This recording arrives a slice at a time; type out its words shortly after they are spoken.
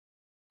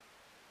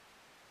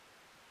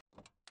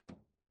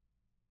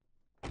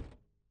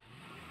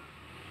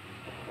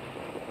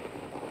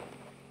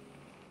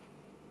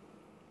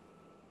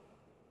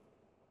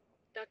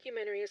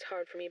Documentary is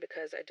hard for me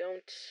because I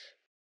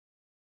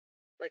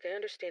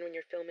understand when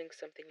you're filming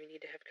something, you need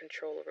to have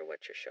control over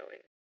what you're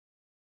showing.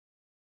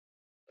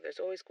 There's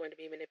always going to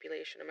be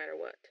manipulation no matter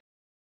what.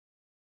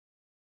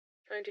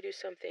 Trying to do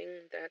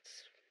something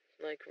that's,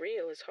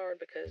 real is hard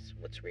because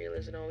what's real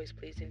isn't always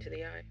pleasing to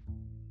the eye.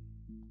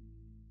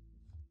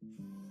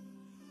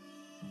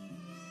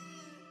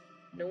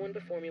 No one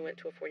before me went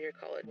to a 4-year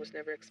college, was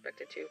never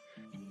expected to.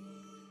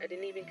 I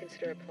didn't even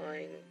consider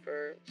applying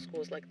for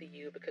schools like the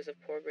U because of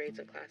poor grades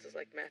in classes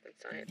like math and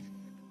science.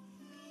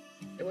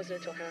 It wasn't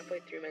until halfway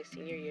through my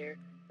senior year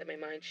that my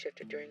mind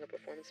shifted during a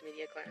performance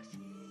media class.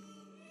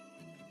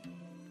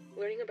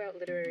 Learning about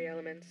literary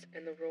elements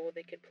and the role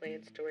they could play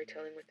in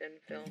storytelling within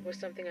film was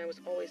something I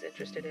was always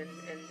interested in,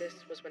 and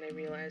this was when I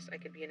realized I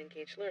could be an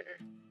engaged learner.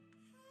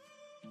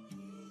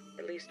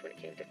 At least when it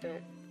came to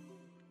film.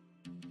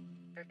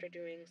 After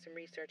doing some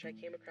research, I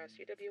came across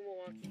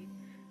UW-Milwaukee,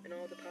 and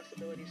all the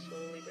possibilities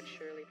slowly but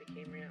surely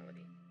became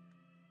reality.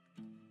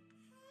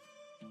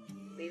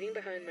 Leaving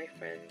behind my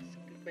friends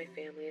and my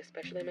family,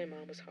 especially my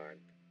mom, was hard.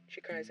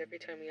 She cries every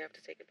time we have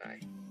to say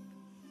goodbye.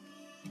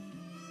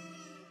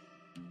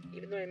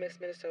 Even though I miss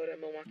Minnesota,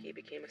 Milwaukee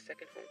became a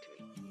second home to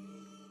me.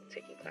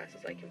 Taking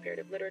classes like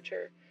comparative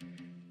literature,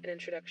 an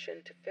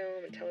introduction to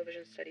film and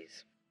television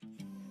studies.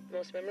 The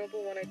most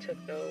memorable one I took,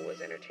 though,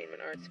 was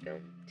entertainment arts,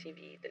 film,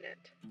 TV, the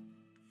net.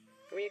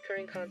 A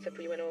recurring concept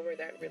we went over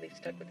that really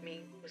stuck with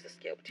me was the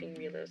scale between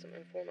realism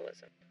and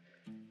formalism.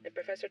 The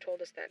professor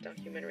told us that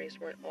documentaries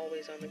weren't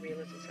always on the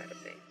realism side of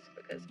things,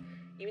 because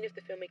even if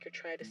the filmmaker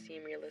tried to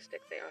seem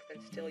realistic, they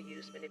often still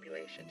used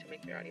manipulation to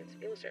make their audience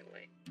feel a certain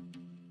way.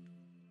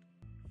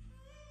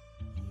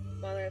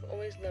 While I have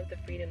always loved the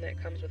freedom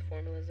that comes with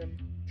formalism,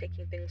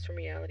 taking things from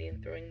reality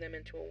and throwing them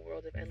into a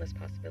world of endless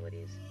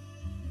possibilities,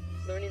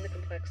 learning the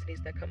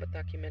complexities that come with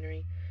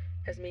documentary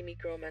has made me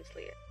grow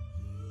immensely.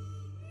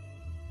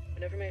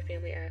 Whenever my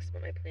family asks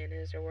what my plan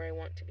is or where I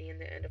want to be in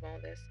the end of all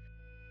this,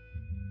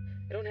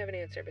 I don't have an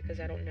answer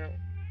because I don't know.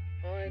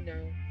 All I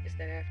know is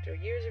that after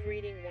years of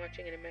reading,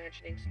 watching, and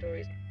imagining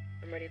stories,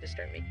 I'm ready to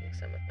start making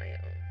some of my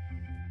own.